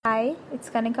Hi, it's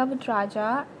Kanika with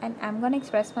Raja, and I'm going to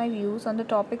express my views on the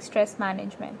topic stress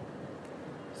management.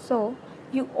 So,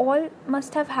 you all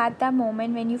must have had that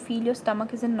moment when you feel your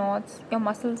stomach is in knots, your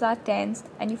muscles are tensed,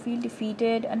 and you feel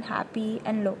defeated, unhappy,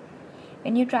 and low.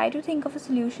 When you try to think of a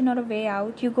solution or a way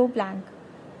out, you go blank.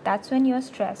 That's when you're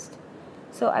stressed.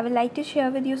 So, I would like to share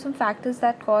with you some factors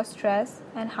that cause stress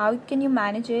and how can you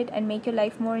manage it and make your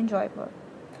life more enjoyable.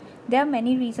 There are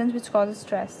many reasons which causes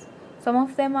stress. Some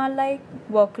of them are like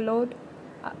workload,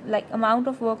 like amount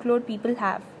of workload people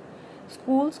have.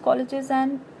 Schools, colleges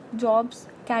and jobs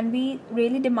can be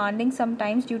really demanding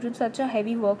sometimes due to such a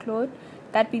heavy workload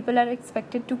that people are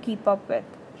expected to keep up with.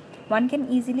 One can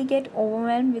easily get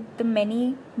overwhelmed with the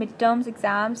many midterms,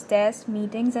 exams, tests,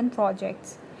 meetings and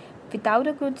projects. Without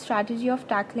a good strategy of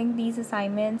tackling these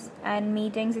assignments and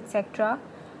meetings, etc.,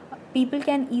 people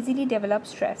can easily develop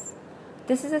stress.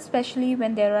 This is especially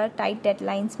when there are tight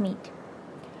deadlines meet.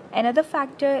 Another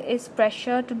factor is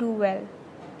pressure to do well.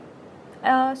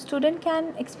 A student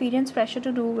can experience pressure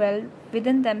to do well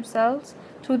within themselves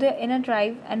through their inner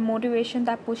drive and motivation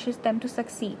that pushes them to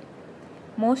succeed.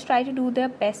 Most try to do their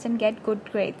best and get good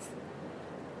grades.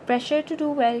 Pressure to do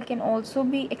well can also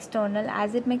be external,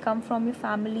 as it may come from your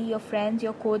family, your friends,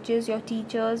 your coaches, your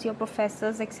teachers, your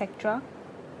professors, etc.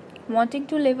 Wanting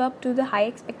to live up to the high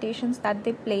expectations that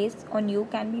they place on you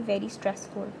can be very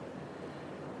stressful.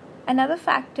 Another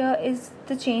factor is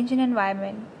the change in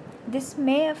environment. This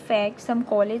may affect some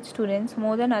college students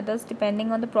more than others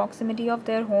depending on the proximity of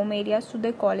their home areas to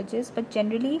their colleges, but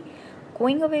generally,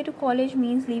 going away to college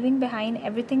means leaving behind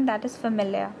everything that is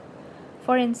familiar.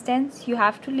 For instance, you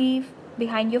have to leave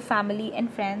behind your family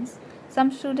and friends.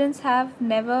 Some students have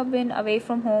never been away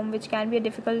from home, which can be a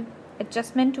difficult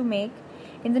adjustment to make.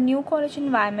 In the new college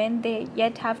environment, they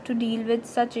yet have to deal with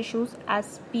such issues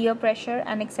as peer pressure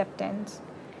and acceptance.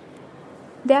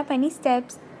 There are many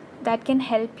steps that can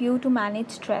help you to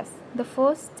manage stress. The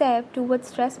first step towards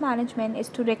stress management is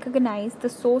to recognize the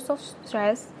source of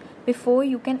stress before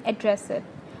you can address it.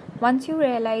 Once you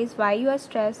realize why you are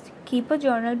stressed, keep a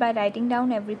journal by writing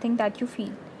down everything that you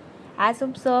feel. As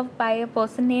observed by a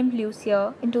person named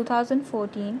Lucia in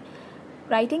 2014,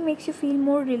 writing makes you feel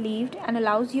more relieved and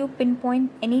allows you to pinpoint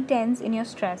any tense in your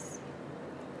stress.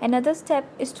 Another step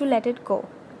is to let it go.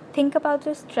 Think about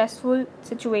the stressful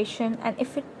situation, and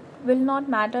if it will not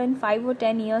matter in 5 or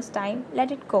 10 years' time,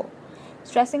 let it go.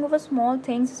 Stressing over small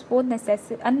things is both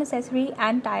unnecessary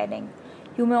and tiring.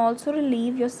 You may also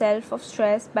relieve yourself of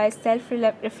stress by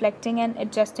self-reflecting and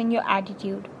adjusting your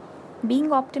attitude.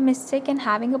 Being optimistic and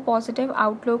having a positive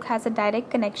outlook has a direct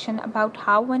connection about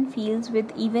how one feels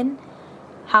with even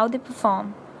how they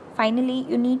perform. Finally,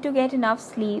 you need to get enough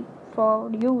sleep for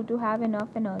you to have enough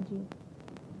energy.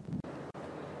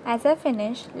 As I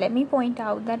finish, let me point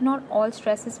out that not all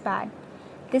stress is bad.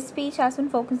 This speech has been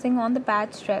focusing on the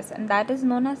bad stress, and that is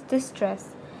known as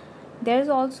distress. There is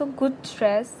also good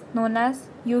stress known as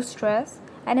eustress,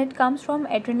 and it comes from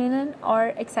adrenaline or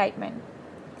excitement.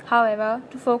 However,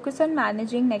 to focus on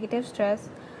managing negative stress,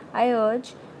 I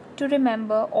urge to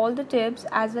remember all the tips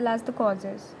as well as the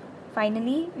causes.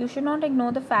 Finally, you should not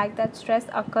ignore the fact that stress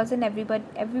occurs in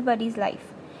everybody's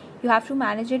life. You have to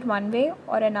manage it one way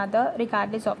or another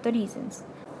regardless of the reasons.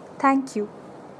 Thank you.